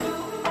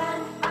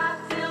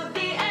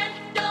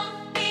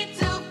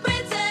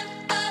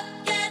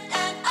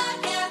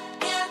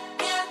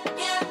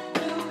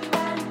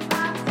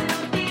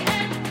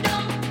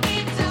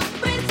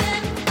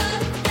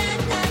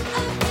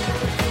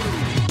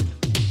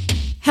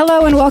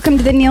Hello and welcome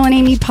to the Neal and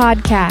Amie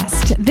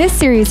podcast. This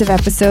series of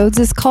episodes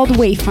is called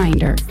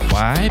Wayfinder.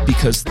 Why?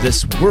 Because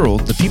this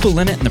world, the people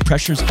in it and the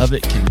pressures of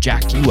it can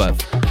jack you up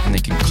and they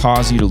can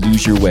cause you to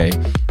lose your way.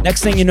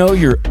 Next thing you know,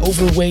 you're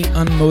overweight,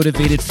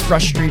 unmotivated,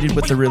 frustrated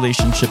with the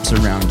relationships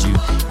around you.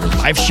 Your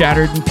life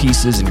shattered in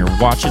pieces and you're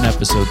watching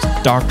episodes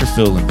of Dr.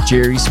 Phil and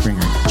Jerry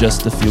Springer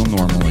just to feel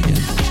normal again.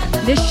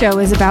 This show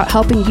is about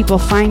helping people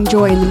find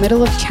joy in the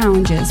middle of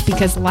challenges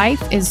because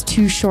life is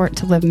too short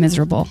to live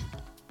miserable.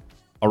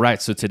 All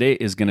right, so today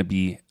is going to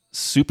be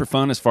super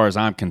fun as far as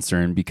I'm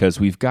concerned because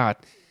we've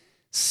got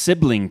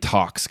sibling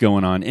talks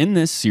going on in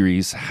this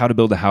series, How to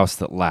Build a House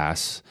That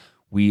Lasts.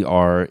 We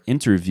are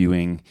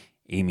interviewing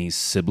Amy's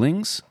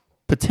siblings,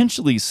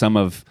 potentially some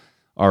of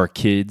our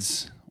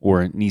kids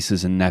or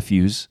nieces and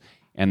nephews,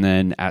 and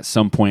then at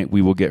some point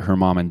we will get her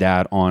mom and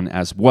dad on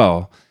as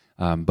well.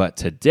 But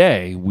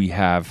today we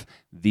have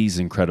these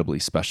incredibly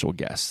special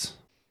guests.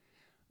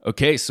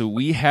 Okay, so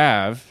we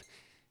have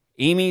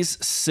Amy's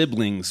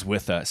siblings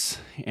with us,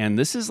 and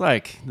this is the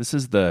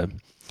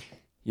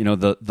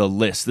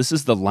list. This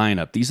is the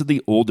lineup. These are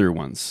the older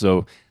ones.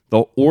 So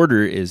the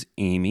order is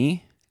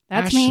Amie,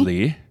 That's Ashley,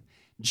 me.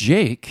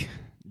 Jake,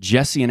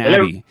 Jesse, and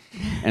Abby.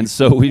 And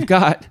so we've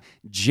got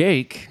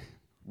Jake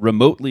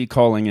remotely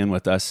calling in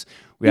with us.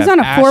 He's on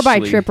a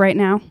 4x trip right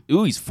now.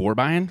 Ooh, he's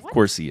 4x-ing? Of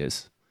course he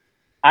is.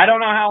 I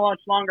don't know how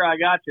much longer I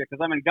got you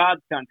because I'm in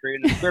God's country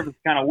and the service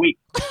is kind of weak.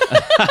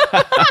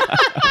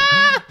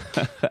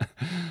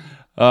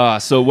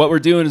 So what we're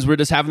doing is we're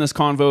just having this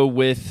convo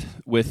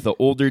with the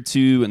older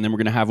two, and then we're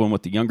going to have one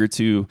with the younger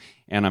two,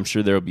 and I'm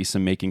sure there will be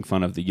some making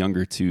fun of the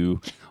younger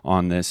two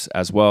on this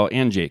as well,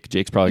 and Jake.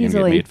 Jake's probably going to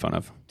get made fun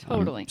of.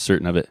 Totally. I'm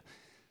certain of it.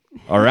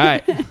 All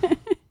right.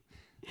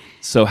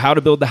 So how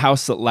to build the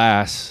house that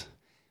lasts.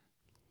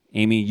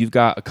 Amie, you've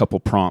got a couple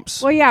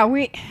prompts. Well, yeah,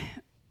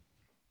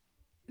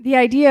 the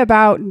idea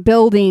about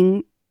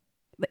building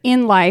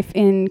in life,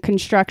 in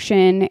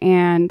construction,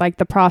 and like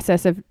the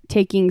process of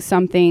taking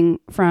something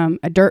from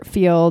a dirt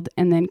field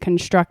and then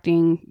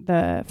constructing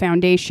the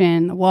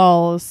foundation, the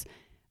walls,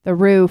 the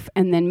roof,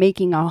 and then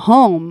making a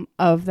home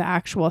of the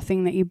actual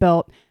thing that you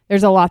built.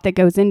 There's a lot that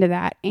goes into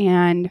that.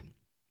 And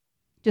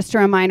just to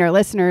remind our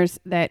listeners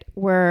that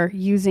we're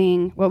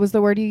using, what was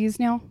the word you used,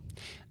 Neal?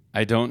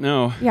 I don't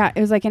know. Yeah,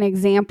 it was like an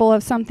example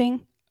of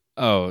something.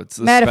 Oh, it's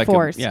the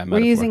metaphors. Metaphor.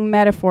 We're using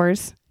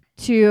metaphors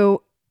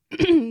to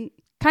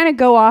kind of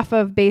go off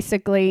of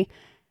basically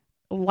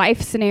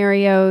life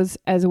scenarios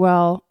as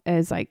well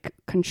as like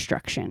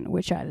construction,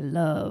 which I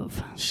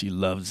love. She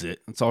loves it.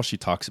 That's all she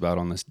talks about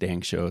on this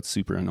dang show. It's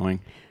super annoying.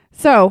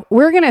 So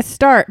we're going to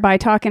start by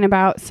talking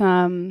about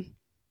some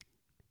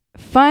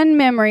fun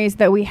memories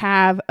that we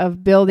have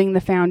of building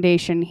the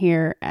foundation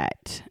here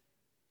at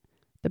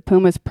the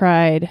Puma's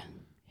Pride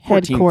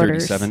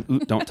headquarters. 1437. Ooh,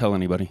 don't tell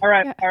anybody. All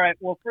right.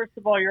 Well, first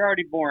of all, you're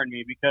already boring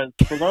me because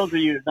for those of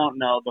you that don't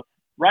know, the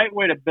right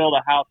way to build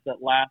a house that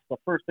lasts, the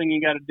first thing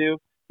you got to do,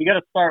 you got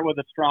to start with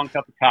a strong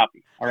cup of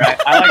coffee. All right.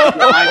 I like to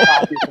get my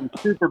coffee from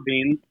Super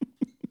Beans.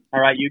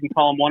 All right. You can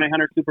call them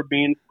 1-800 Super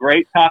Beans.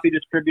 Great coffee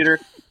distributor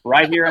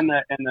right here in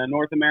the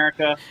North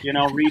America,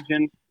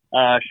 region.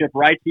 Ship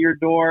right to your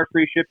door.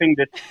 Free shipping,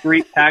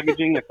 discreet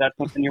packaging if that's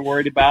something you're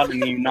worried about,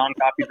 and you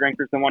non-coffee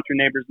drinkers don't want your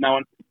neighbors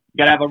knowing. You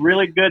got to have a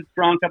really good,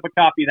 strong cup of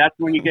coffee. That's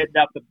when you get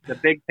out the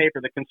big paper,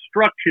 the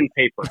construction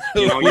paper.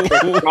 You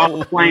draw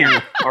the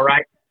plan, all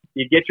right?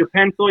 You get your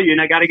pencil. You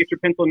got to get your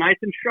pencil nice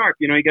and sharp.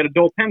 You got a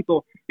dull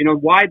pencil.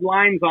 Wide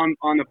lines on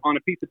a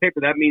piece of paper.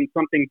 That means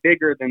something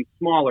bigger than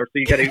smaller. So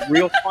you got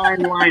real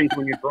fine lines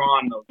when you're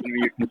drawing those.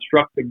 Your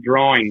constructive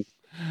drawings,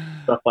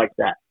 stuff like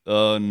that.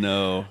 Oh,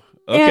 no.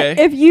 Okay. And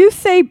if you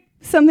say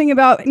something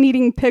about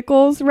needing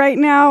pickles right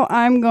now,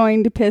 I'm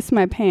going to piss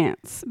my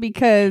pants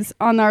because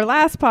on our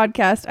last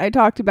podcast, I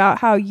talked about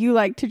how you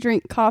like to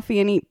drink coffee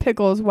and eat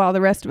pickles while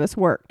the rest of us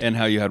worked. And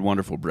how you had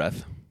wonderful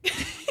breath.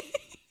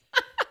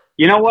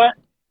 You know what?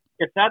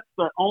 If that's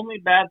the only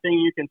bad thing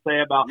you can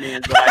say about me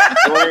is that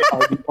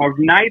I enjoy a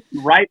nice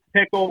ripe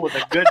pickle with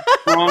a good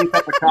strong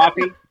cup of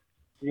coffee,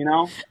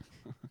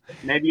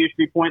 maybe you should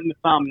be pointing the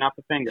thumb, not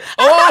the finger.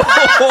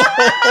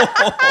 Oh!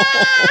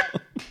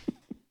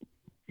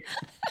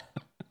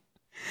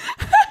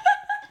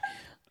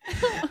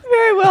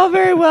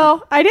 Very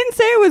well. I didn't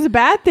say it was a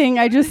bad thing.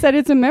 I just said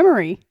it's a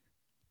memory.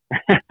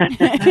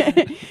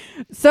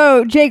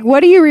 So, Jake, what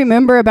do you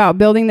remember about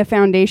building the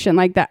foundation?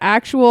 Like the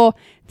actual,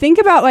 think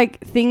about like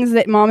things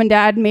that mom and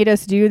dad made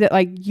us do that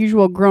like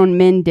usual grown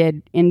men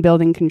did in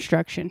building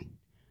construction.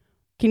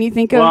 Can you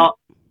think of?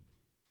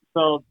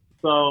 Well,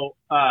 the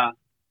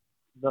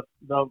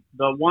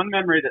one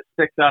memory that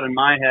sticks out in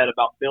my head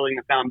about building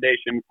the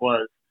foundation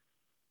was,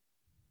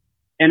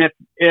 and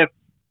if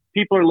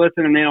people are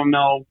listening and they don't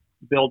know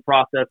build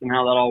process and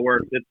how that all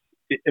works,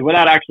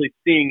 without actually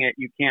seeing it,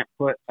 you can't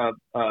put a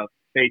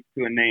face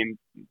to a name,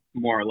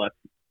 more or less,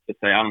 to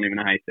say. I don't even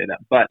know how you say that.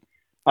 But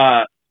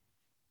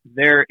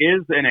there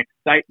is an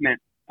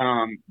excitement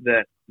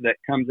that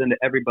comes into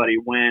everybody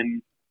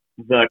when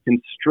the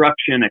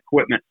construction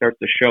equipment starts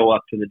to show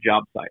up to the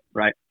job site,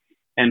 right?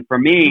 And for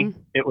me, Mhm.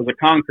 it was a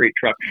concrete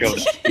truck showed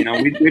up. You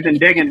know, we've been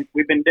digging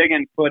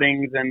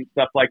footings and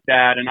stuff like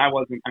that. And I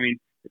wasn't. I mean,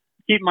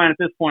 keep in mind at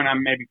this point,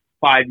 I'm maybe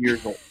 5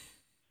 years old.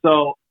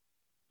 So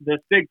this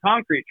big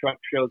concrete truck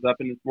shows up,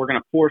 and we're going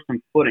to pour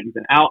some footings.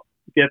 And out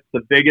gets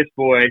the biggest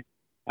boy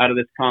out of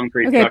this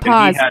concrete Okay, truck.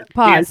 pause, And he had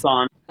pause. pants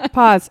on.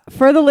 Pause.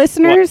 For the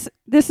listeners,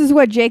 this is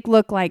what Jake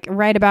looked like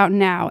right about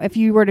now if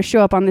you were to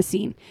show up on the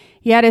scene.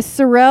 He had his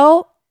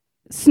Sorel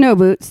snow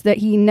boots that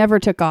he never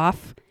took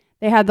off.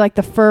 They had like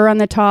the fur on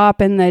the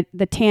top and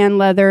the tan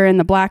leather and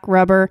the black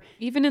rubber.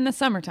 Even in the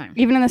summertime.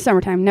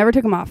 Never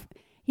took them off.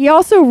 He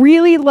also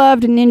really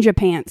loved ninja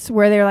pants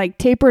where they're like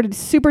tapered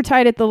super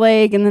tight at the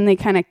leg and then they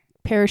kind of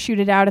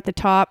parachuted out at the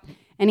top.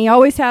 And he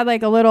always had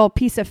like a little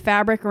piece of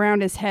fabric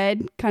around his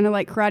head, kind of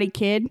like Karate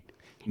Kid.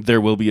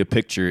 There will be a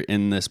picture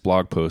in this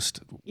blog post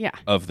Yeah.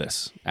 of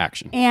this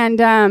action.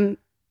 And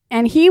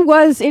he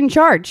was in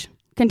charge.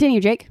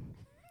 Continue, Jake.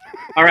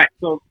 All right,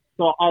 so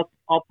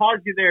I'll pause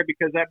you there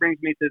because that brings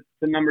me to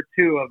number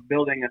 2 of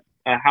building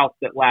a house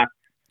that lasts.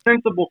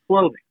 Sensible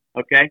clothing.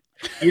 Okay,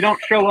 you don't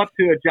show up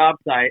to a job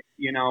site,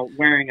 you know,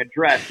 wearing a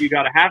dress. You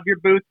got to have your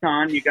boots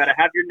on. You got to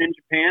have your ninja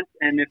pants,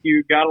 and if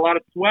you got a lot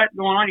of sweat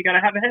going on, you got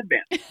to have a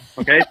headband.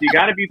 Okay, so you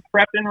got to be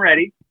prepped and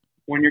ready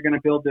when you're going to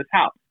build this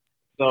house.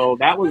 So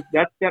that's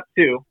step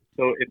 2.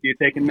 So if you're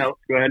taking notes,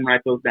 go ahead and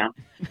write those down.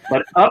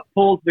 But up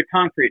pulls the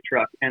concrete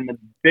truck, and the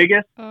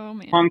biggest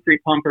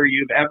concrete pumper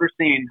you've ever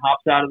seen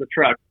hops out of the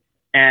truck,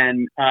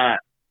 and I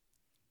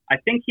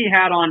think he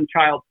had on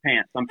child's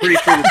pants. I'm pretty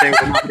sure that they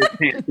were not his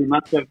pants.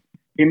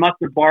 He must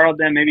have borrowed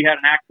them. Maybe had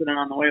an accident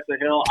on the way up the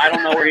hill. I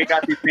don't know where he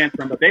got these pants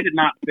from, but they did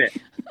not fit.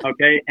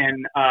 Okay,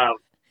 and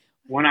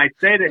when I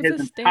say that his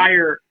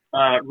entire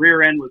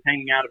rear end was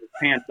hanging out of his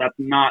pants, that's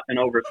not an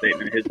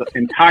overstatement. His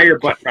entire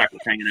butt crack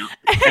was hanging out.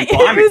 And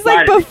so I'm it was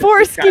like excited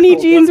before skinny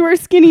jeans were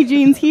skinny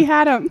jeans. He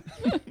had them.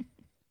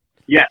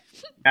 Yes,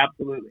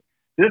 absolutely.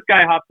 This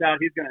guy hops out.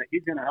 He's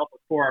gonna help us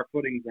pour our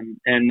footings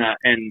and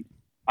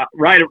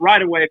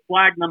right away.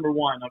 Flag number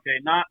 1. Okay,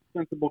 not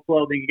sensible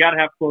clothing. You got to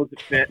have clothes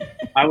that fit.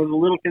 I was a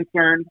little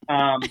concerned.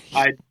 I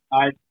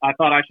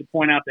thought I should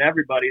point out to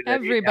everybody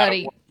that he had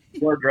a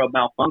wardrobe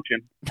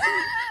malfunction.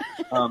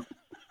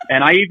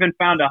 And I even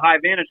found a high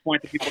vantage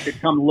point that people could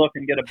come look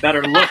and get a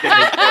better look at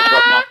his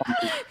wardrobe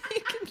malfunction.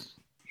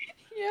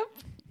 Yep.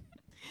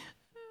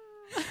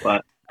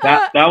 But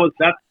that's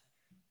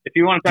if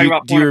you want to talk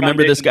about. Do you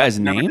remember this guy's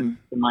name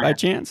by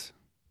chance?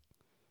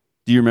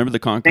 Do you remember the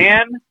concrete?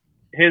 Stan.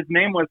 His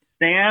name was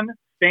Stan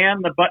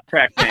the butt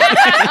crack man.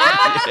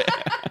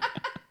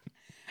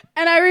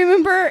 And I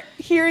remember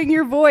hearing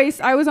your voice.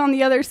 I was on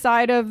the other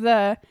side of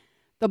the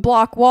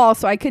block wall,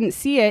 so I couldn't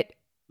see it.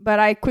 But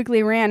I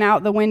quickly ran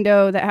out the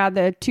window that had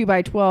the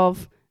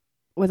 2x12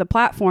 with a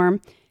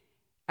platform.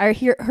 I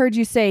heard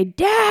you say,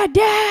 "Dad,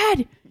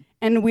 Dad,"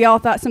 and we all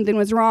thought something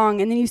was wrong.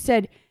 And then you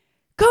said,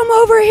 "Come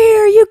over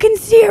here. You can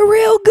see it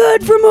real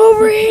good from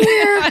over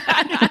here."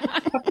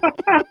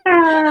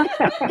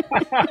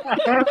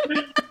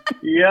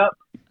 Yep.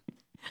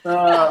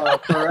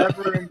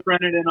 Forever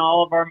imprinted in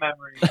all of our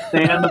memories.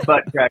 Stan the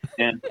butt crack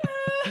man.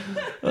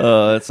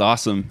 That's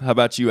awesome. How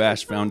about you,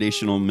 Ash?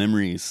 Foundational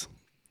memories.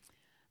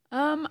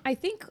 I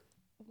think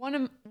one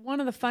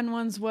of the fun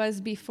ones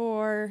was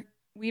before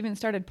we even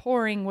started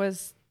pouring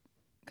was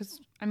because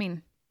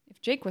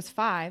if Jake was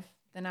 5,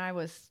 then I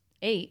was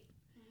 8.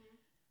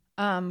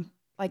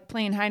 Like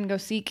playing hide and go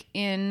seek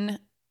in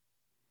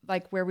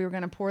like where we were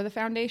going to pour the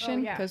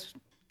foundation because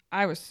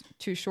I was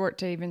too short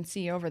to even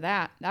see over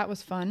that. That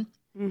was fun.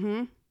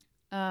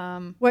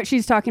 Mm-hmm. What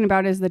she's talking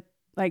about is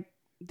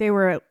they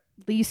were at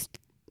least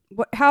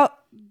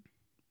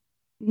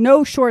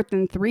no short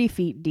than 3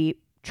 feet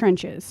deep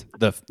trenches.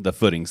 The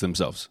footings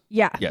themselves.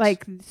 Yeah, yes.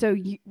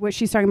 What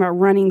she's talking about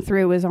running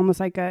through is almost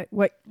like you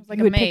would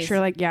maze. picture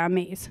a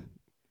maze.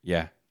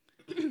 Yeah.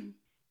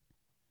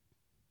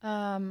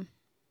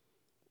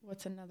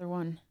 What's another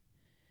one?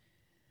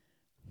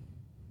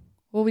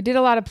 Well, we did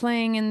a lot of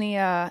playing in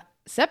the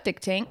septic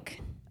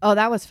tank. Oh,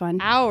 that was fun.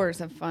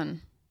 Hours of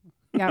fun.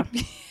 Yeah,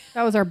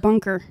 that was our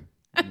bunker.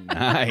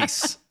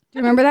 Nice. Do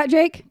you remember that,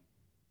 Jake?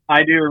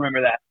 I do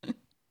remember that.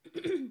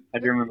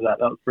 That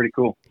was pretty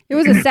cool. It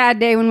was a sad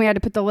day when we had to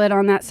put the lid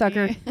on that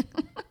sucker.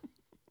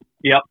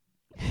 Yep.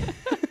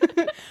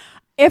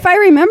 If I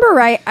remember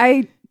right,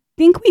 I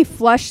think we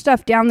flushed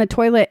stuff down the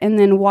toilet and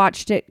then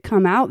watched it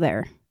come out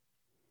there.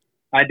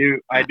 I do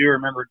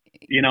remember,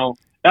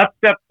 that's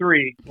step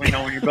 3. When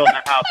you're building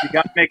a house, you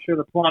got to make sure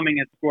the plumbing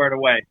is squared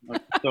away.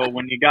 So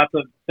when you got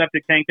the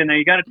septic tank in there,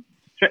 you got to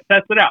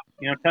test it out.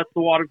 Test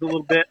the waters a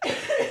little bit.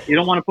 You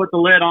don't want to put the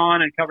lid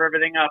on and cover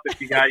everything up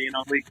if you got,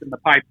 leaks in the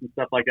pipes and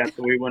stuff like that.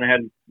 So we went ahead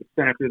and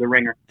sent it through the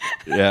ringer.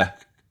 Yeah.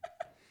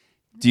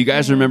 Do you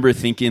guys remember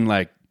thinking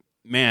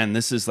man,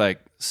 this is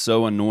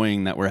so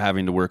annoying that we're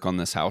having to work on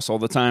this house all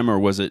the time? Or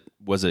was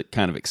it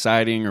kind of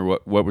exciting? Or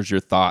what was your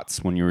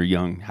thoughts when you were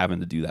young having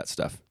to do that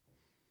stuff?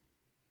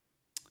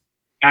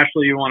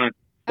 Ashley, you want to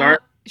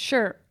start?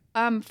 Sure.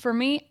 For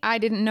me, I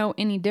didn't know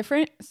any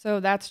different. So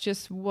that's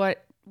just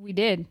what we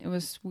did. It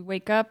was, we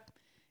wake up,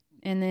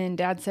 And then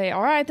Dad'd say,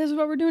 all right, this is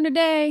what we're doing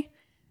today.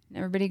 And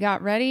everybody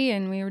got ready,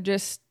 and we were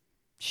just,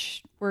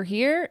 we're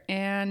here.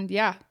 And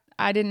yeah,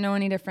 I didn't know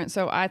any different.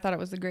 So I thought it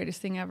was the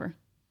greatest thing ever.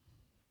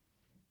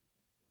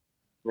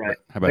 Right.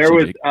 How about there you,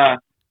 was Jake?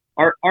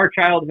 Our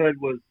childhood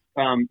was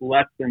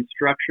less than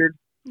structured,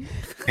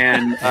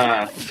 and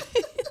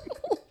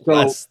so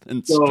Less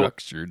than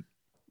structured.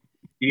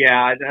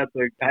 Yeah, I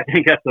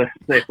think that's a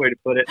safe way to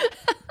put it.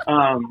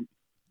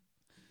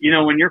 You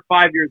know, when you're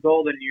 5 years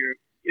old and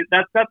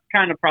that's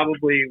kind of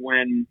probably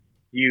when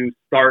you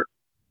start,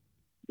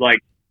 like,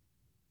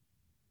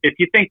 if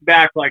you think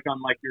back like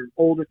on like your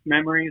oldest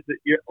memories,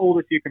 your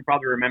oldest you can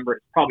probably remember,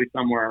 it's probably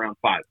somewhere around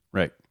 5.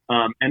 Right.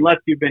 Unless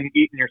you've been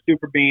eating your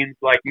super beans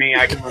like me,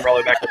 I can remember all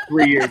the way back to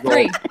 3 years old.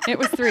 3. It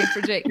was 3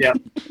 for Jake. Yeah.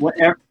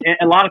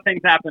 A lot of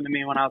things happened to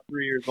me when I was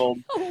 3 years old.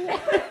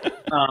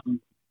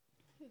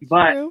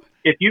 But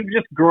if you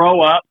just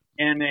grow up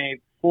in a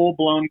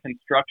full-blown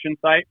construction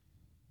site,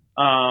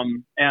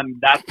 and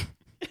that's,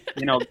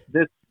 you know,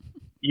 this,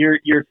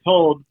 you're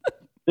told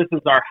this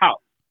is our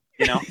house,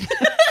 you know.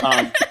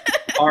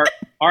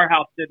 Our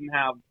house didn't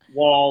have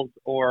walls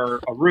or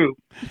a roof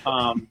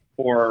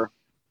for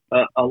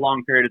a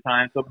long period of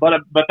time. So,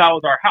 but that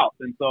was our house.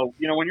 And so,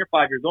 you know, when you're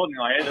 5 years old and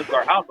you're like, hey, this is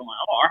our house, I'm like,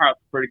 oh, our house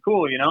is pretty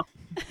cool, you know.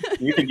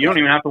 You don't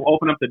even have to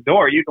open up the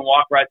door. You can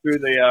walk right through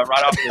the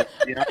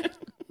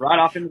right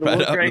off into the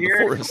woods right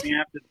here. You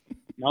have to,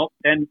 nope.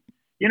 And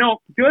you know,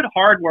 good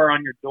hardware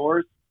on your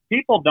doors.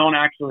 People don't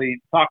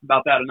actually talk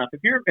about that enough.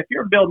 If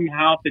you're building a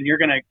house and you're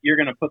gonna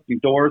put some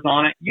doors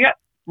on it, you get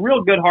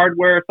real good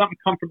hardware, something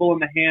comfortable in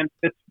the hand,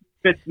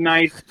 fits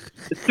nice.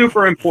 It's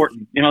super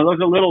important. You know, those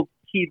are little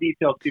key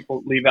details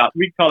people leave out.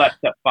 We call that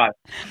step 5.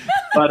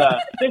 But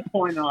at this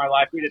point in our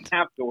life, we didn't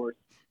have doors.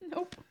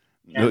 Nope.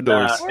 No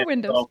doors. Or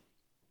windows.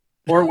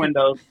 Or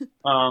windows.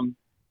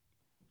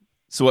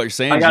 So what you're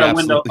saying? I is got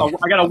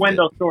a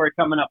window story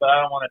coming up, but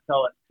I don't want to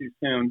tell it too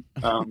soon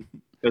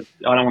because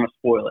I don't want to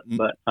spoil it.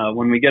 But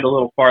when we get a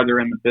little farther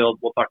in the build,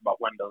 we'll talk about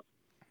windows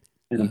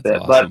in a bit.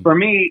 Awesome. But for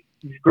me,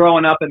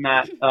 growing up in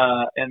that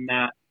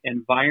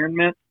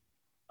environment,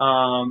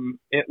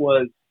 it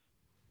was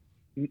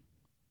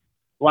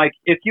like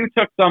if you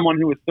took someone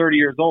who was 30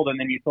 years old and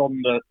then you told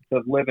him to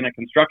live in a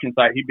construction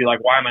site, he'd be like,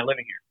 "Why am I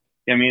living here?"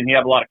 I mean, he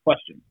had a lot of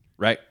questions.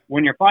 Right.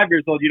 When you're 5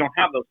 years old, you don't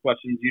have those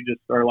questions. You just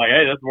are like,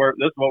 "Hey, this is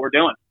what we're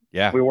doing."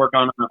 Yeah. We work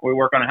on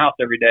a house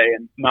every day,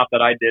 and not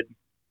that I did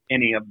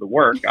any of the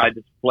work. I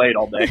just played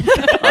all day,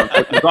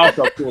 which is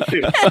also cool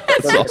too.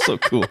 It's also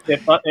cool.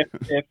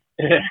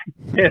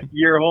 If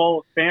your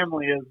whole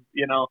family is,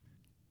 you know,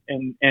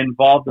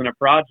 involved in a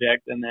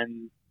project, and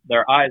then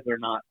their eyes are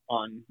not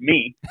on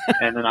me,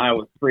 and then I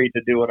was free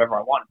to do whatever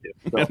I wanted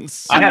to.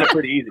 So I had it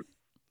pretty easy.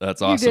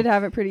 That's awesome. You did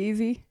have it pretty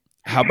easy.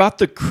 How about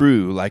the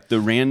crew, like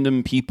the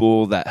random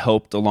people that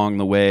helped along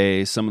the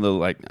way? Some of the,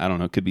 like, I don't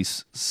know, it could be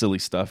silly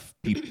stuff,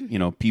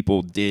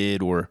 people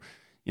did, or,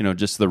 you know,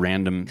 just the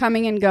random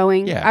coming and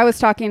going. Yeah. I was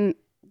talking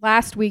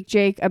last week,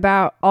 Jake,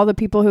 about all the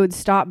people who would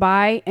stop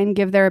by and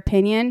give their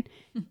opinion,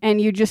 and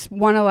you just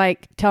want to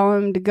like tell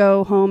them to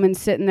go home and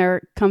sit in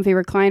their comfy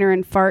recliner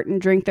and fart and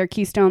drink their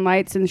Keystone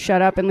Lights and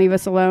shut up and leave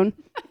us alone.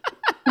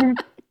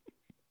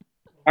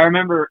 I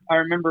remember,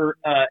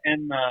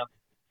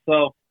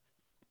 so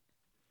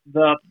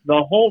the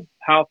whole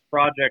house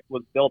project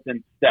was built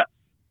in steps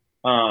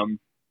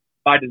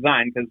by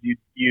design, because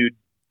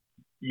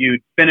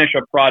you'd finish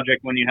a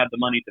project when you had the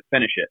money to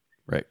finish it.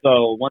 Right.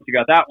 So once you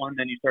got that one,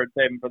 then you started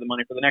saving for the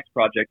money for the next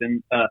project.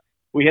 And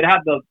we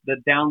had the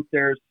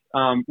downstairs.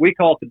 We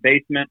call it the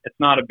basement. It's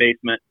not a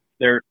basement.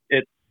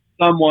 It's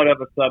somewhat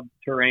of a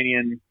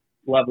subterranean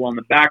level on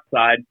the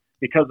backside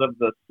because of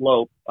the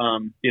slope.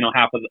 You know,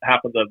 half of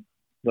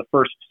the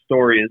first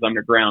story is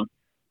underground.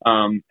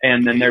 And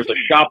then there's a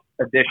shop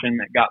addition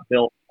that got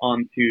built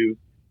onto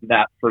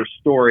that first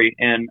story.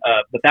 And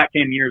but that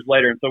came years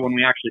later. And so when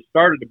we actually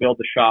started to build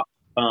the shop,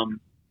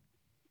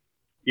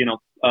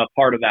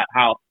 part of that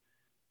house,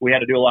 we had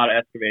to do a lot of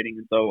excavating.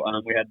 And so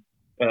we had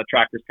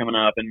tractors coming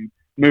up and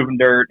moving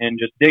dirt and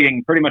just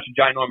digging pretty much a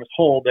ginormous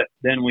hole that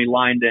then we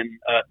lined in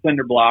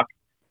cinder block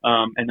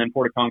and then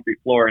poured a concrete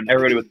floor. And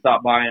everybody would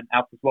stop by and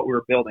ask us what we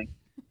were building.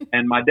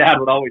 And my dad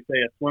would always say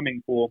a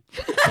swimming pool.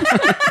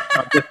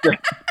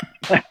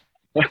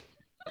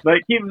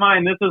 But keep in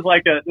mind, this is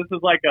like a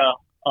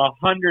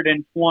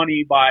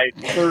 120 by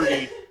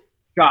 30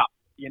 shop,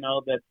 you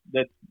know,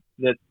 that's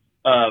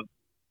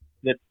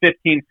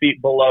 15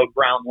 feet below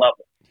ground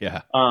level.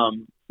 Yeah.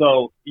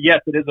 So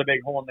yes, it is a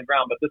big hole in the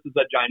ground, but this is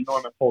a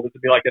ginormous hole. This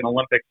would be like an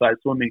Olympic-sized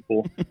swimming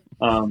pool.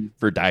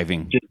 For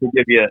diving. Just to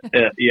give you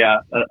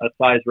a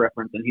size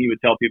reference. And he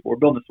would tell people, we're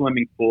building a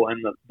swimming pool,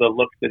 and the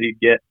looks that he'd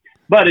get.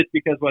 But it's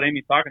because what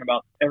Amy's talking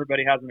about,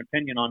 everybody has an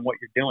opinion on what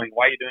you're doing.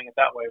 Why are you doing it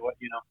that way?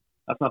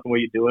 That's not the way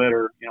you do it,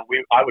 or,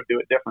 I would do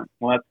it different.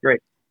 Well, that's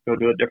great. Go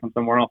do it different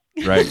somewhere else.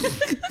 Right.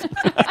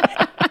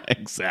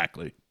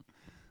 Exactly.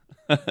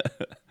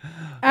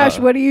 Ash,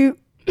 what do you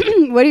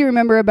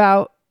remember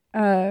about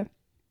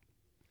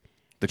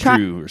the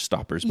crew or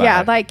stoppers by.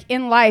 Yeah, like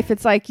in life,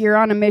 it's like you're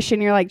on a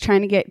mission. You're like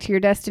trying to get to your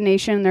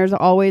destination. There's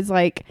always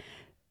like,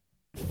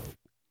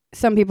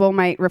 some people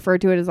might refer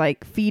to it as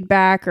like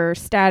feedback or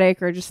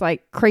static or just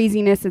like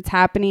craziness that's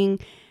happening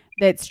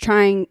that's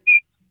trying,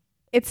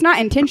 it's not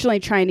intentionally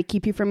trying to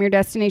keep you from your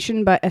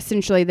destination, but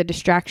essentially the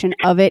distraction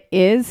of it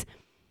is.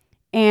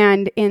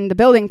 And in the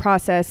building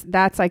process,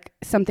 that's like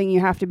something you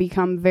have to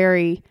become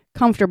very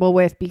comfortable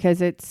with,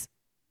 because it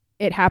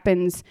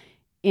happens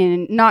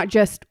in not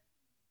just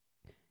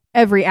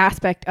every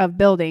aspect of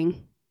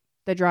building,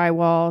 the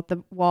drywall,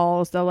 the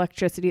walls, the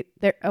electricity,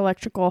 the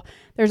electrical,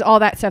 there's all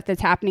that stuff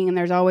that's happening. And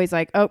there's always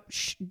like, oh,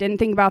 didn't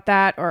think about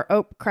that, or,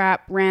 oh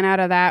crap, ran out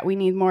of that. We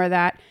need more of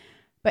that.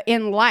 But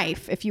in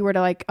life, if you were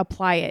to like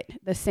apply it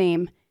the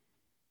same,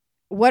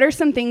 what are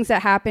some things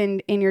that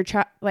happened in your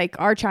like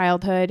our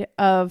childhood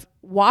of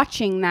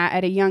watching that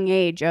at a young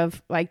age,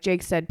 of, like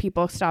Jake said,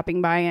 people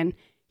stopping by and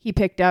he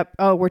picked up,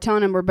 oh, we're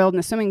telling them we're building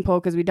a swimming pool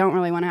because we don't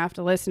really want to have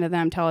to listen to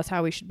them tell us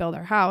how we should build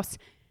our house.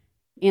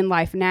 In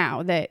life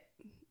now, that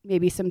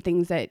maybe some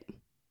things that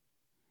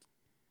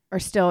are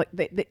still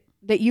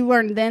that you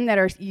learned then that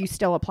are you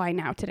still apply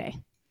now today.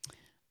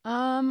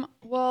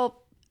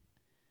 Well,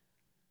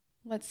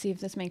 let's see if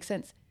this makes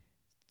sense.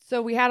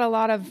 So we had a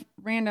lot of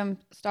random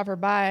stopper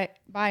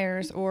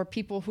buyers or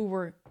people who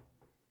were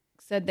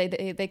said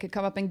they could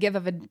come up and give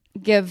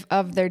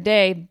of their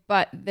day,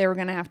 but they were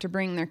going to have to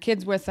bring their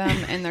kids with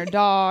them and their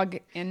dog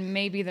and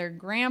maybe their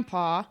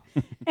grandpa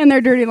and their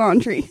dirty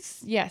laundry.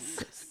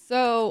 Yes.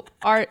 So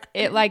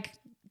it like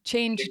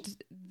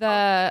changed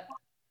the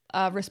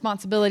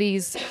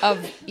responsibilities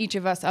of each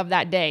of us of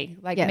that day.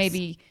 Like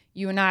maybe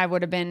you and I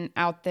would have been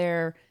out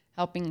there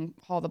helping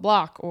haul the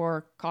block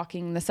or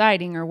caulking the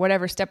siding or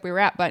whatever step we were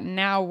at. But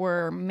now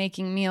we're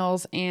making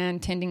meals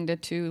and tending to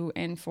 2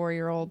 and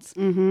 4-year-olds.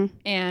 Mm-hmm.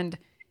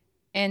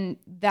 And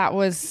that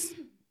was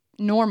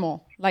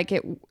normal. Like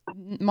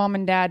mom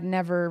and dad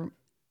never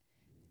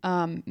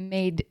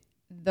made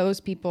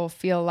those people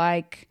feel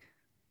like,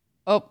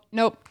 oh,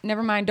 nope,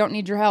 never mind, don't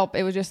need your help.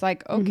 It was just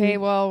like, okay,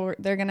 well,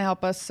 they're going to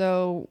help us,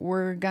 so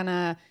we're going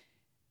to...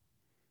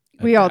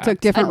 We all took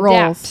different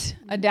roles.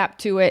 Adapt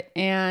to it.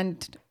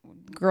 And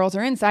girls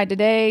are inside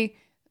today,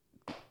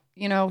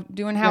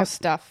 doing house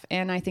stuff.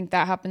 And I think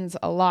that happens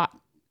a lot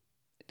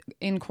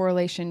in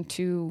correlation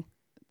to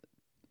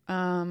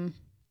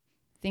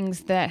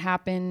things that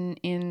happen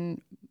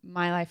in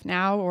my life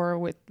now, or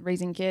with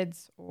raising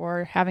kids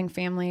or having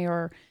family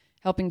or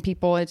helping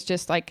people. It's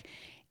just like,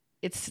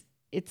 it's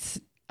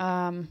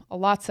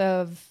lots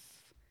of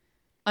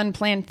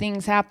unplanned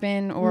things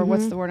happen, or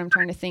what's the word I'm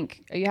trying to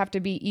think? You have to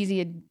be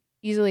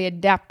easily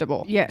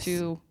adaptable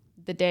to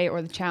the day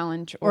or the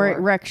challenge, or it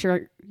wrecks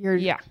your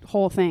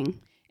whole thing.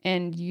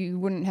 And you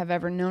wouldn't have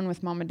ever known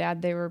with mom and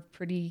dad. They were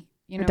pretty,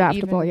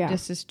 adaptable.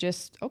 This is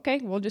just, okay,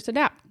 we'll just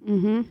adapt.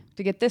 To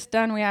get this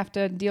done, we have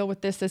to deal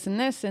with this, and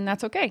this, and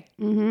that's okay.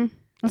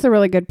 That's a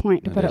really good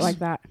point to put it like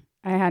that.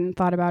 I hadn't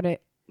thought about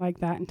it like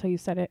that until you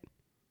said it.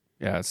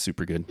 Yeah, it's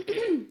super good.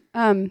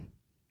 I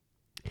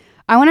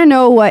want to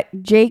know what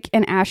Jake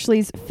and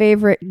Ashley's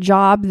favorite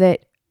job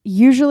that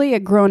usually a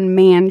grown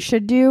man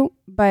should do,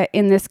 but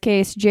in this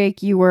case,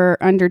 Jake, you were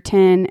under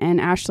 10, and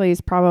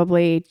Ashley's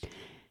probably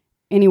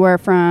anywhere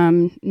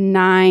from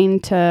 9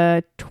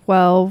 to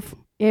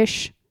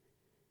 12-ish,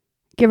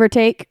 give or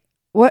take.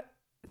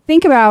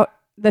 Think about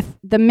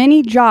the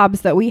many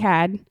jobs that we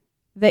had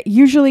that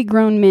usually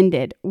grown men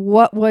did.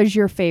 What was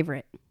your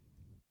favorite?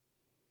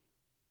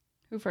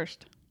 Who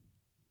first?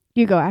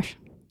 You go, Ash.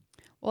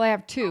 Well, I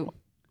have 2.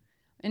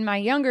 In my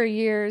younger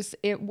years,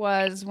 it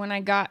was when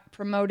I got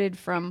promoted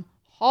from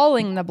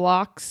hauling the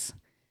blocks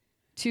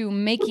to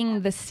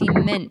making the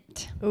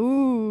cement.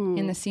 Ooh.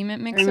 In the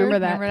cement mixer. Remember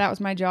that. Remember that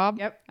was my job?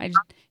 Yep. I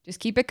just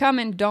keep it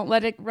coming. Don't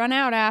let it run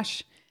out,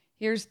 Ash.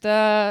 Here's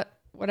the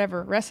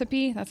whatever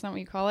recipe. That's not what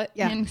you call it.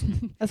 Yeah.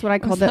 And that's what I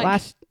called it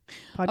last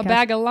podcast. A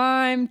bag of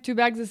lime, 2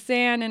 bags of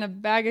sand, and a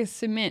bag of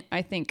cement.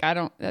 I think.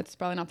 That's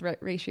probably not the right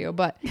ratio,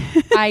 but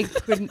I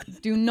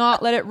do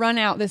not let it run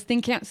out. This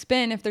thing can't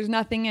spin if there's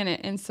nothing in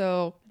it. And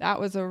so that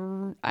was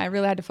I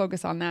really had to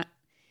focus on that.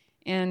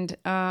 And,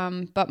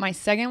 but my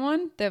second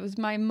one that was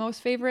my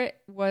most favorite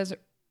was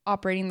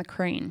operating the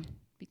crane,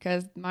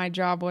 because my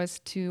job was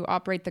to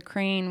operate the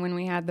crane when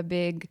we had the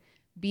big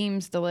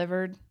beams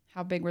delivered.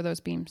 How big were those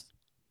beams?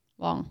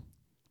 Long.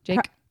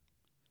 Jake?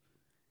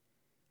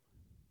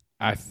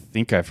 I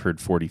think I've heard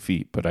 40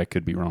 feet, but I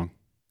could be wrong.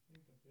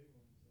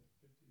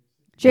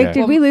 Jake,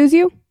 did we lose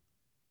you?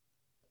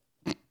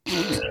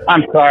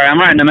 I'm sorry. I'm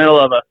right in the middle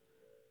of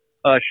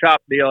a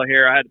shop deal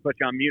here. I had to put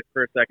you on mute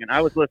for a second.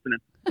 I was listening.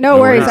 No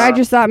worries. I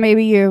just thought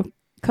maybe you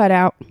cut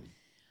out.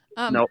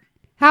 Nope.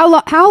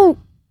 How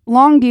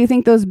long do you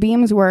think those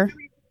beams were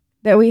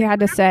that we had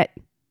to set?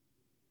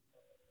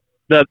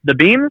 The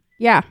beams?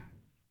 Yeah.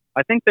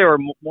 I think they were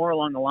more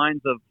along the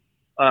lines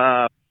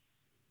of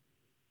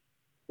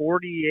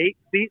 48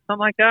 feet, something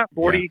like that.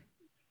 40.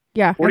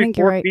 Yeah, I think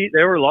you're right. Feet.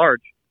 They were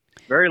large,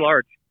 very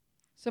large.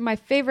 So my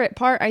favorite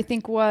part, I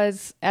think,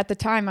 was at the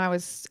time it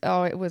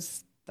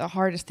was the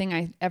hardest thing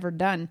I ever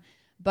done.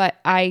 but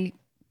I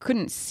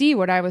couldn't see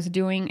what I was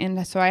doing.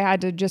 And so I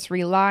had to just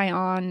rely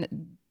on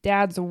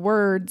Dad's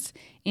words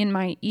in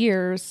my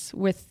ears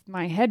with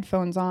my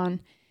headphones on.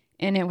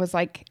 And it was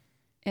like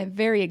a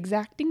very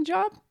exacting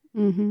job.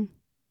 Mm-hmm.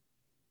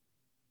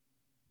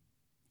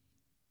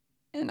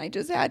 And I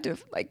just had to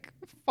like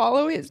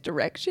follow his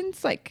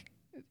directions like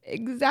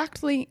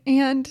exactly.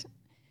 And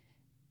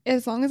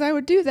as long as I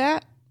would do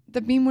that,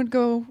 the beam would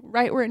go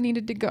right where it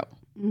needed to go.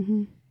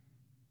 Mm-hmm.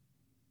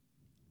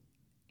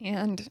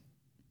 And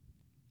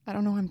I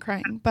don't know why I'm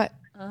crying, but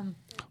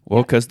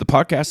Well, because the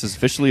podcast is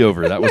officially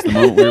over. That was the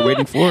moment we were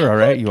waiting for. All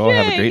right. You all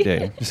have a great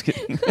day. Just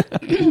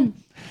kidding.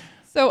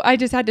 so I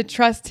just had to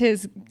trust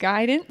his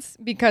guidance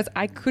because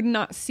I could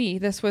not see.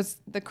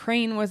 The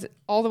crane was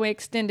all the way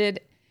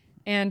extended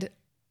and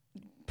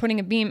putting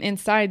a beam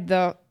inside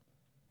of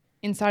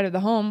the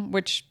home,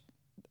 which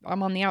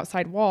I'm on the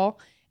outside wall.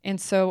 And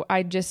so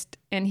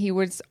he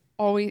would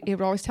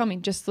always tell me,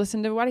 just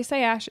listen to what I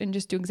say, Ash, and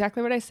just do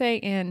exactly what I say.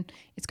 And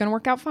it's going to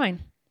work out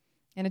fine.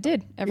 And it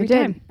did every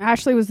time.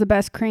 Ashley was the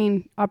best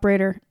crane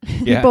operator.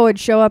 Yeah. People would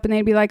show up and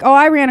they'd be like, "Oh,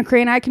 I ran a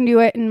crane. I can do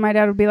it." And my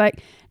dad would be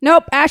like,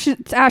 "Nope,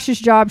 it's Ash's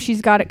job.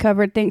 She's got it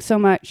covered. Thanks so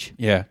much."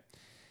 Yeah.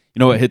 You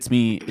know what hits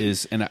me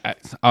is, and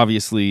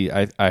obviously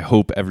I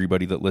hope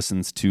everybody that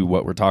listens to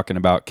what we're talking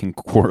about can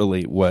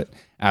correlate what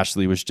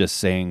Ashley was just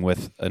saying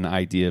with an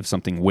idea of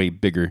something way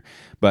bigger.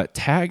 But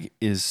Tag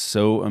is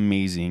so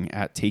amazing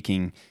at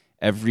taking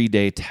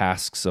everyday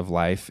tasks of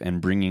life and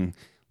bringing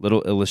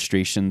little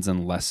illustrations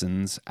and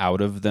lessons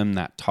out of them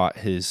that taught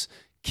his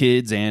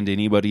kids and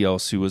anybody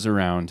else who was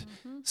around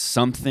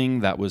something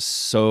that was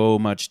so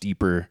much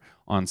deeper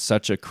on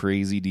such a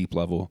crazy deep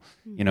level,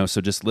 so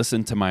just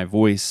listen to my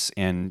voice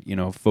and,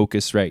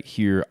 focus right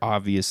here.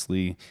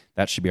 Obviously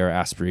that should be our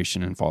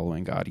aspiration in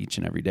following God each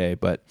and every day.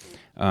 But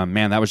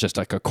man, that was just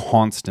like a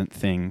constant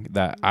thing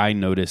that I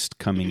noticed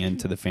coming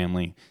into the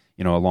family,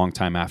 a long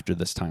time after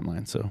this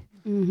timeline. So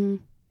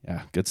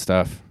yeah, good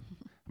stuff.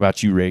 How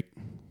about you, Rake?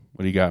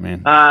 What do you got,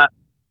 man? My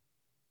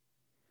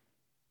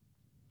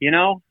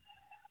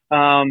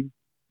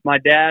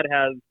dad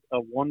has a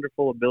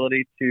wonderful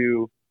ability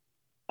to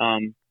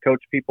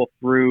coach people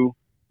through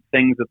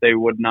things that they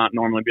would not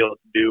normally be able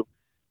to do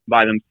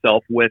by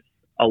themselves with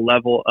a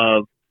level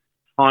of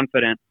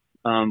confidence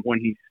when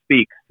he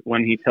speaks,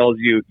 when he tells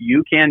you,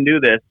 you can do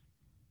this,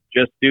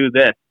 just do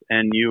this,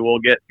 and you will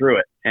get through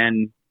it.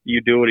 And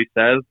you do what he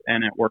says,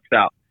 and it works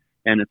out.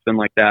 And it's been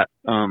like that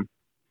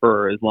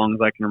for as long as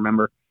I can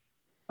remember.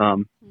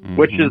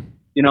 Which is,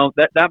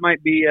 that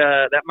might be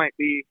a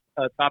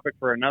topic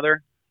for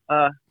another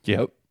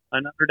day.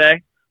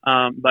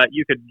 But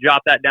you could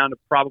jot that down to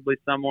probably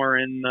somewhere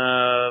in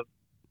the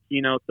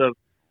keynotes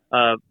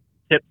of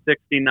tip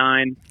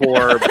 69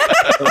 for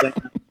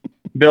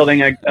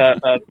building a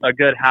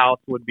good house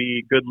would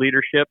be good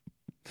leadership.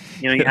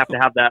 You have to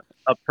have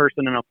a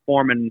person in a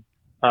foreman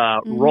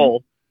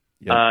role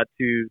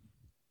to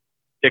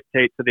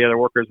dictate to the other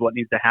workers what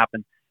needs to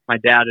happen. My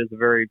dad is a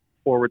very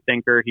forward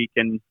thinker. He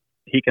can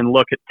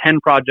look at 10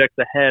 projects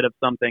ahead of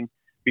something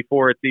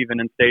before it's even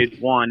in stage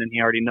one, and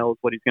he already knows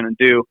what he's going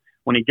to do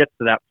when he gets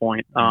to that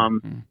point.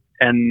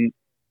 And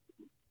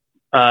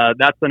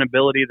that's an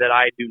ability that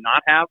I do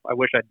not have. I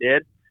wish I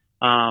did.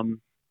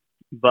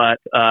 But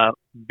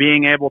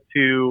being able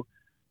to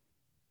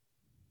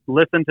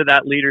listen to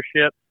that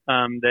leadership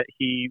that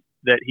he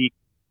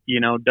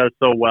does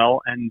so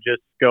well and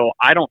just go,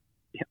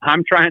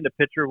 I'm trying to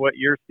picture what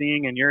you're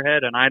seeing in your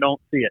head and I don't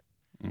see it.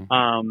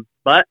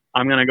 But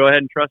I'm going to go ahead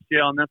and trust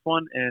you on this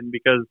one. And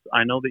because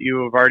I know that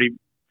you have already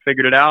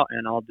figured it out,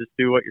 and I'll just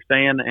do what you're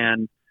saying.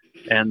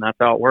 And that's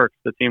how it works.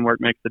 The teamwork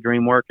makes the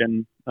dream work.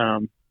 And,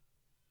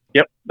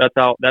 that's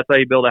how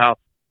you build a house.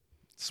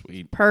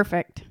 Sweet.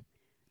 Perfect.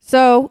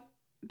 So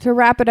to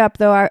wrap it up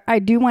though, I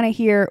do want to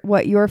hear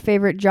what your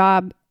favorite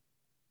job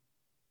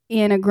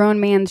in a grown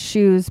man's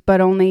shoes,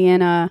 but only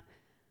in a,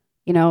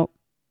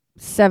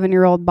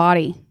 7-year-old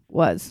body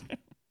was.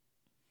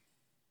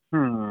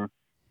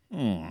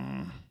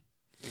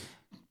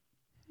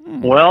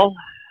 Well,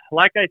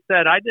 like I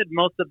said, I did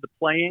most of the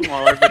playing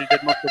while everybody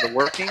did most of the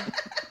working.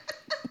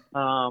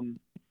 I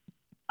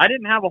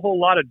didn't have a whole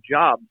lot of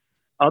jobs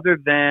other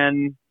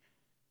than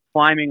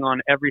climbing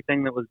on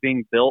everything that was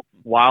being built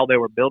while they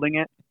were building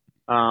it.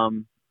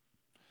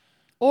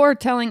 Or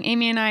telling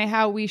Amy and I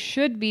how we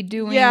should be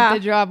doing the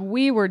job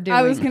we were doing.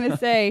 I was going to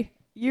say,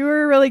 you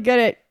were really good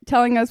at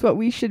telling us what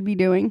we should be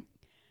doing.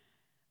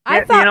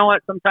 You know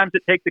what? Sometimes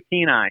it takes a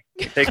keen eye.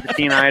 It takes a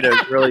keen eye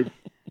to really,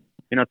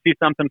 see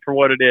something for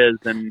what it is.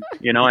 And,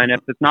 and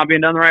if it's not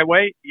being done the right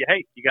way, you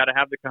got to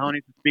have the cojones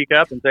to speak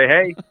up and say,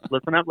 hey,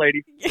 listen up,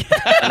 ladies.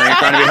 I know you're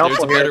trying to be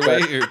helpful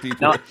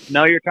here.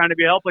 No, you're trying to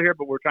be helpful here,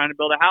 but we're trying to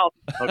build a house.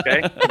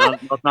 Okay.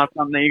 That's not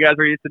something that you guys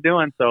are used to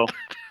doing. So,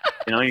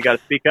 you got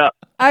to speak up.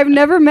 I've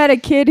never met a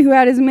kid who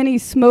had as many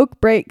smoke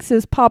breaks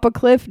as Papa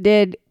Cliff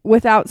did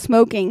without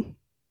smoking.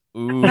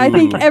 Ooh. I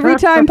think every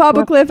time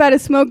Papa Cliff had a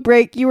smoke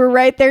break, you were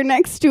right there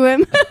next to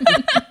him.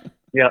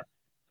 Yeah.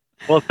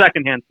 Well,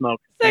 secondhand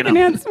smoke.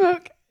 Secondhand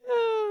smoke.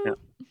 Yeah.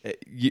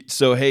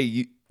 So,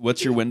 hey,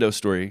 what's your window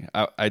story?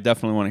 I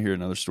definitely want to hear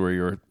another story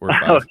or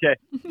five. Okay.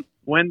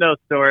 Window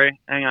story.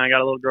 Hang on, I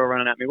got a little girl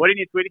running at me. What do you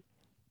need, sweetie?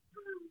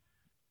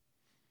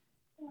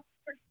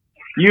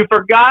 You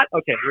forgot?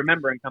 Okay,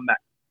 remember and come back.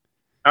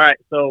 All right,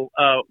 so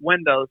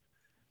windows.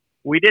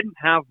 We didn't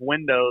have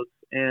windows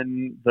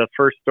in the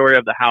first story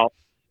of the house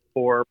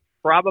for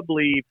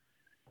probably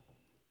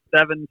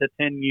 7 to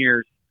 10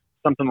 years,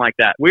 something like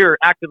that. We were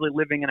actively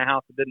living in a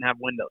house that didn't have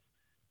windows.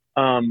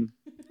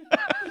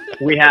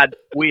 We had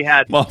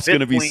Mom's going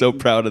to be Visqueen- so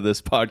proud of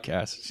this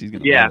podcast. She's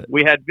going to love it.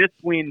 we had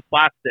Visqueen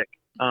plastic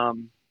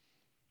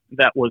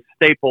that was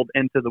stapled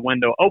into the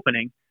window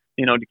opening,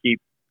 to keep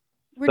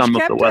Which some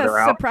of kept the weather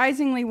us out.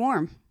 surprisingly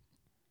warm.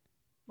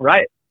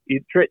 Right.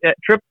 You trip.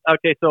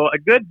 Okay, so a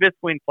good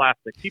Visqueen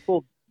plastic.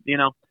 People,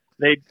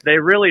 they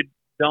really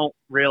don't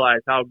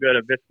realize how good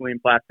a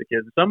Visqueen plastic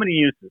is. So many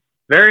uses.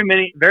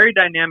 Very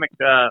dynamic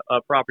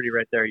property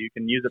right there. You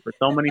can use it for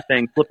so many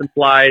things. Slip and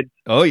slides.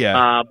 Oh,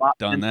 yeah. Bot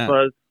Done that.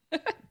 fuzz.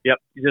 Yep.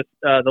 Just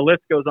the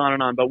list goes on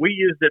and on. But we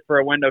used it for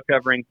a window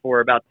covering for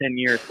about 10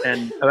 years,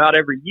 and about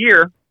every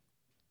year,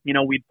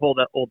 we'd pull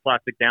that old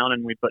plastic down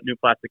and we'd put new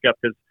plastic up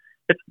because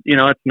it's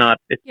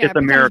it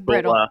a miracle.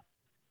 brittle.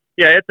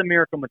 It's a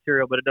miracle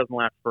material, but it doesn't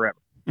last forever.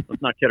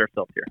 Let's not kid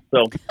ourselves here.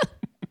 So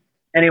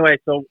anyway,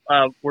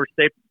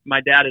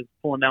 my dad is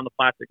pulling down the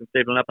plastic and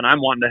stapling up, and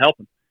I'm wanting to help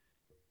him.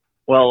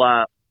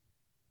 Well,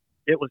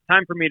 it was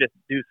time for me to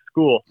do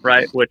school,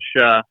 right? Which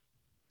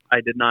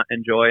I did not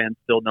enjoy and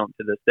still don't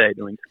to this day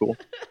doing school.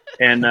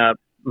 And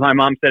my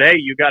mom said, "Hey,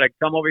 you got to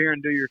come over here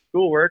and do your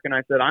schoolwork." And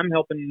I said, "I'm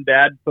helping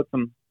Dad put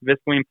some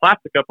Visqueen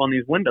plastic up on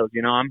these windows.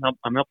 I'm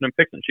helping him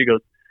fix it." And she goes,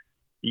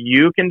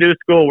 "You can do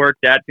schoolwork.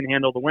 Dad can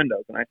handle the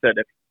windows." And I said,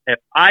 if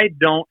I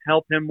don't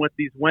help him with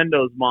these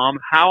windows, Mom,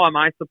 how am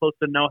I supposed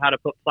to know how to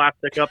put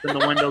plastic up in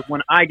the windows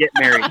when I get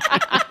married?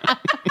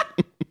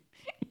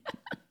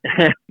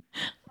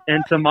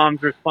 And so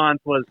Mom's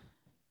response was,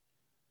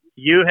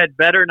 "You had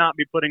better not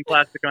be putting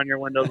plastic on your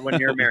windows when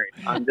you're married.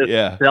 I'm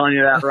just telling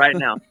you that right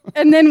now."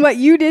 And then what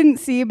you didn't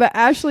see, but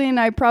Ashley and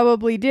I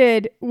probably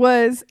did,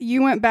 was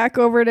you went back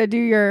over to do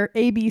your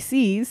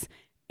ABCs,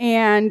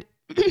 and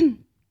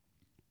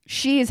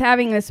she is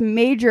having this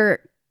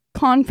major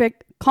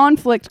conflict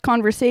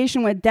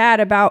conversation with Dad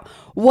about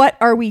what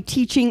are we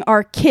teaching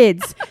our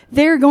kids.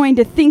 They're going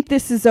to think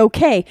this is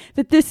okay,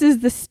 that this is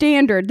the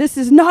standard. This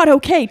is not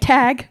okay,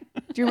 Tag.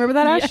 Do you remember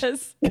that, Ash?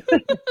 Yes.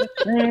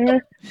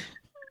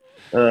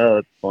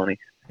 That's funny.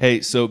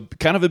 Hey, so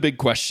kind of a big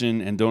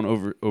question, and don't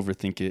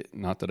overthink it.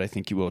 Not that I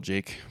think you will,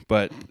 Jake.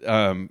 But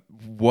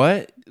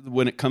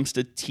when it comes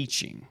to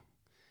teaching,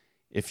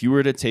 if you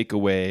were to take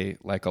away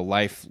like a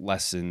life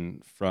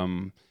lesson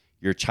from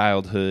your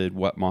childhood,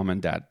 what Mom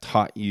and Dad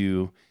taught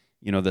you,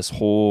 this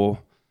whole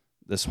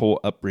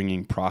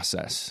upbringing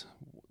process,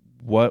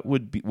 what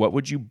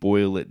would you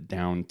boil it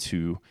down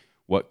to?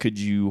 What could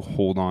you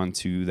hold on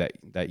to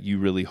that you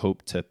really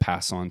hope to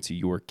pass on to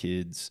your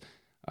kids,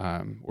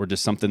 or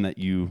just something that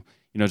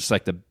just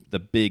like the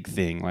big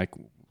thing, like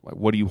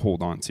what do you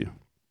hold on to?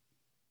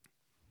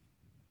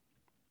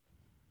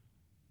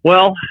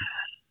 Well,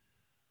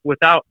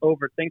 without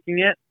overthinking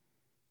it,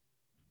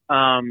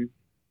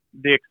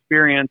 the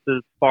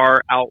experiences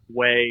far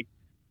outweigh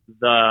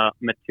the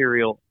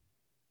material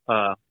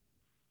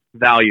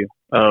value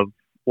of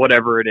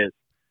whatever it is.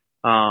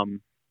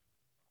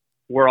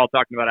 We're all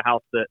talking about a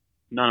house that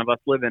none of us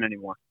live in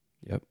anymore.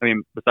 Yep. I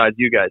mean, besides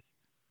you guys.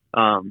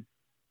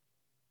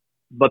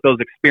 But those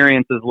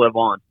experiences live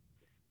on.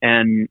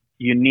 And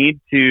you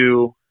need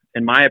to,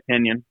 in my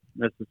opinion,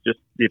 this is just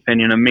the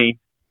opinion of me,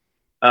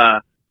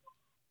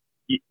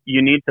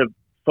 you need to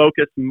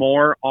focus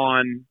more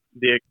on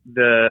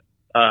the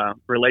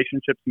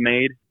relationships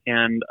made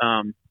and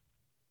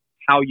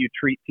how you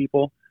treat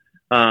people.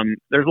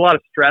 There's a lot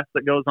of stress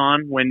that goes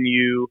on when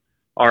you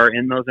are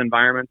in those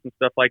environments and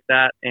stuff like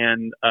that.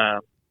 And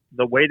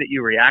the way that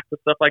you react to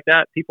stuff like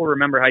that, people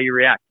remember how you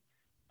react.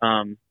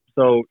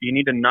 So you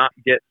need to not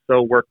get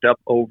so worked up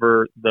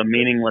over the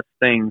meaningless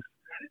things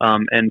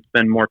and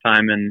spend more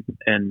time in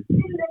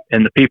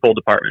the people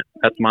department.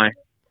 That's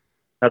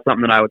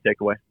something that I would take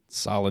away.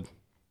 Solid.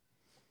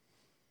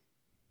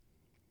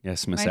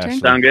 Yes, Miss My turn?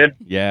 Ashley. Sound good?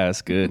 Yeah,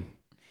 it's good.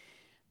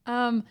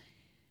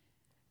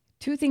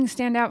 Two things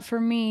stand out for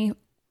me.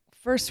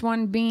 First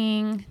one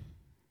being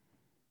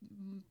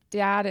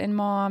Dad and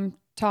Mom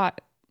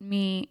taught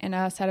me and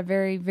us at a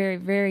very, very,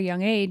 very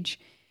young age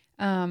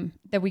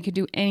that we could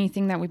do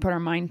anything that we put our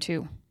mind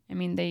to. I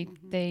mean,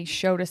 they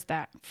showed us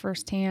that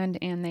firsthand,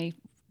 and they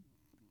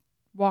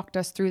walked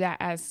us through that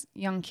as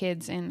young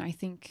kids. And I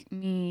think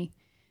me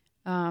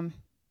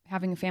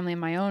having a family of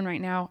my own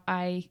right now,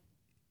 I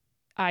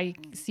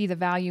see the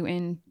value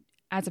in,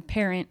 as a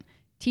parent,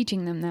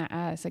 teaching them that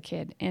as a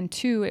kid. And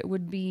two, it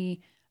would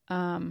be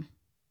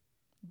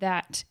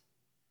that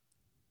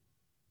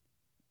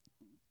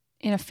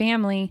in a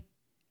family,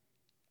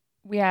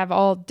 we have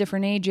all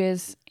different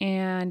ages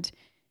and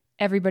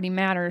everybody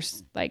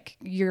matters. Like,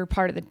 you're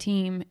part of the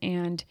team,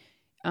 and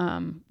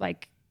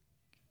like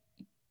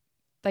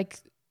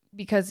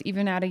because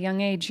even at a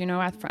young age, you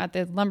know, at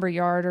the lumber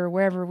yard or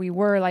wherever we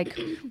were, like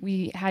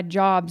we had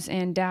jobs,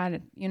 and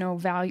dad, you know,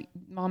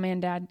 mom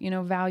and dad, you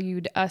know,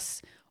 valued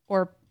us,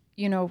 or,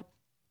 you know,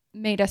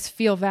 made us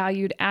feel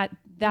valued at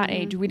that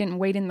age. We didn't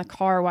wait in the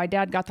car while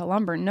dad got the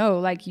lumber. No,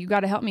 like, you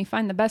got to help me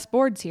find the best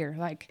boards here.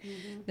 Like,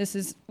 this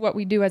is what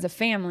we do as a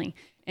family.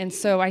 And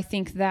so I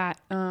think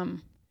that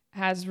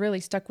has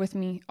really stuck with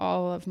me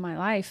all of my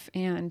life.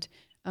 And,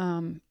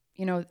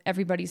 you know,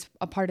 everybody's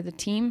a part of the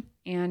team,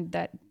 and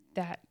that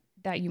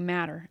you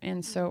matter.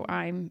 And so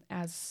I'm,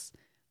 as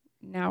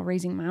now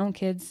raising my own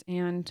kids,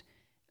 and,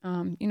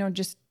 you know,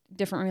 just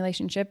different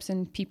relationships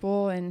and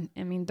people. And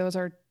I mean, those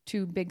are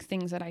two big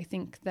things that I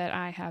think that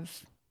I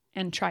have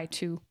and try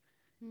to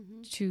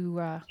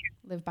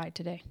live by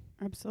today.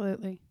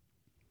 Absolutely.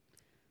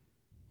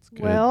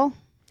 Well,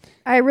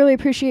 I really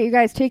appreciate you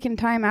guys taking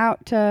time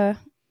out to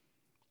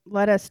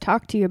let us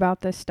talk to you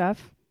about this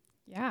stuff.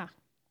 Yeah.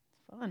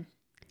 Fun.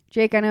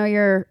 Jake, I know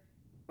you're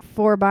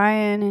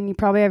 4-buying and you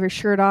probably have your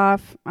shirt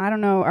off. I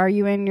don't know. Are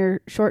you in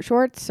your short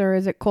shorts, or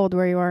is it cold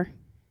where you are?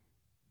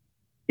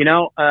 You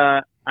know,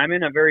 I'm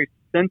in a very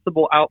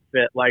sensible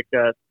outfit, like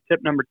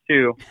tip number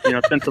 2, you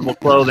know, sensible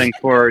clothing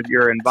for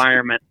your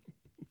environment.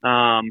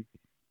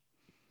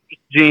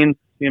 Jeans,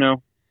 you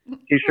know,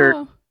 t-shirt.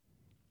 Oh,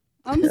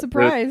 I'm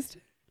surprised.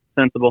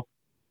 Sensible.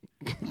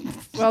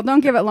 Well,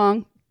 don't give it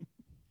long.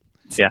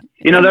 Yeah.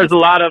 You know, there's a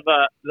lot of,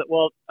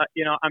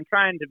 you know, I'm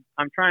trying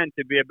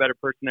to be a better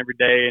person every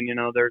day. And, you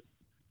know, there's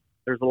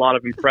a lot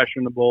of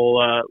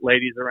impressionable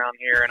ladies around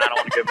here, and I don't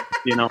want to give,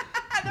 you know,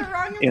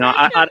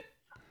 I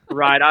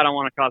don't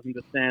want to cause them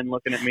to sin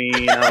looking at me,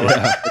 you know,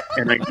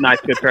 and a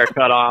nice good pair of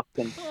cutoffs.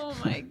 And oh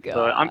my God.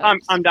 So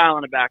I'm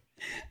dialing it back.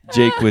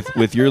 Jake,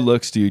 with your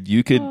looks, dude,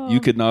 you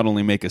could not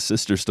only make a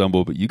sister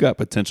stumble, but you got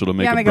potential to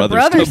make a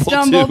brother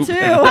stumble too.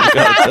 I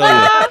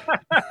gotta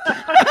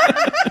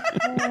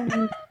tell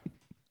you.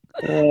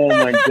 Oh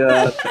my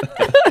God.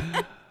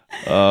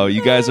 Oh,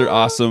 you guys are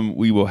awesome.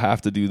 We will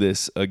have to do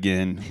this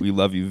again. We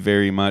love you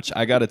very much.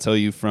 I got to tell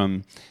you,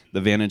 from the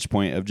vantage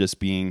point of just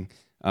being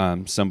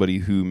somebody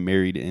who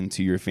married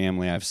into your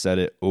family, I've said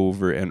it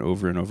over and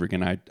over and over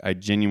again. I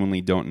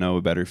genuinely don't know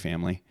a better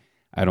family.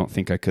 I don't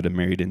think I could have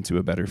married into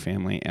a better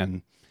family.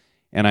 And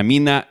I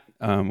mean that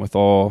with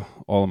all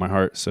of my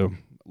heart. So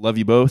love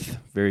you both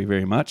very,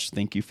 very much.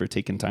 Thank you for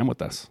taking time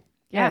with us.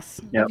 Yes.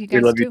 Yeah, we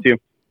love you too.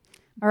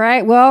 All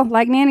right. Well,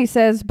 like Nanny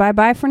says,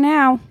 bye-bye for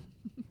now.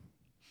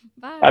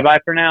 Bye. Bye-bye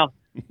for now.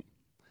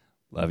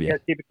 Love you. You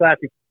guys keep it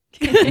classy.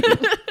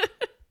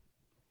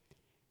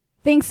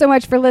 Thanks so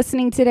much for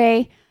listening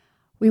today.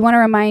 We want to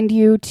remind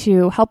you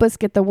to help us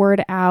get the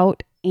word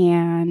out,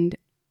 and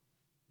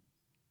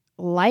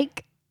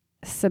like,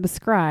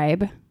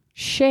 subscribe,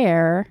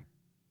 share,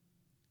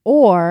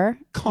 or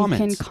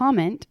Comment. you can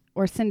comment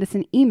or send us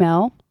an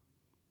email,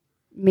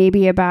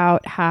 maybe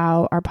about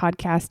how our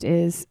podcast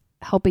is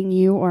helping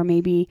you, or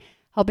maybe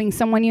helping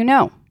someone you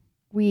know.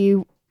 We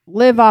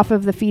live off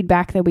of the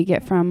feedback that we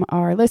get from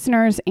our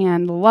listeners,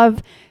 and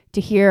love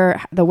to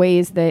hear the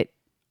ways that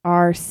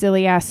our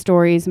silly ass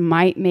stories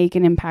might make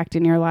an impact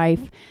in your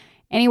life.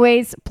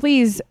 Anyways,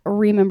 please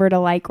remember to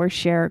like or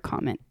share or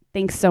comment.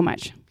 Thanks so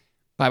much.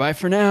 Bye-bye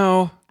for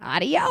now.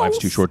 Adios. Life's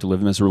too short to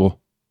live miserable.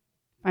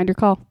 Find your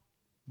call.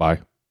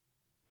 Bye.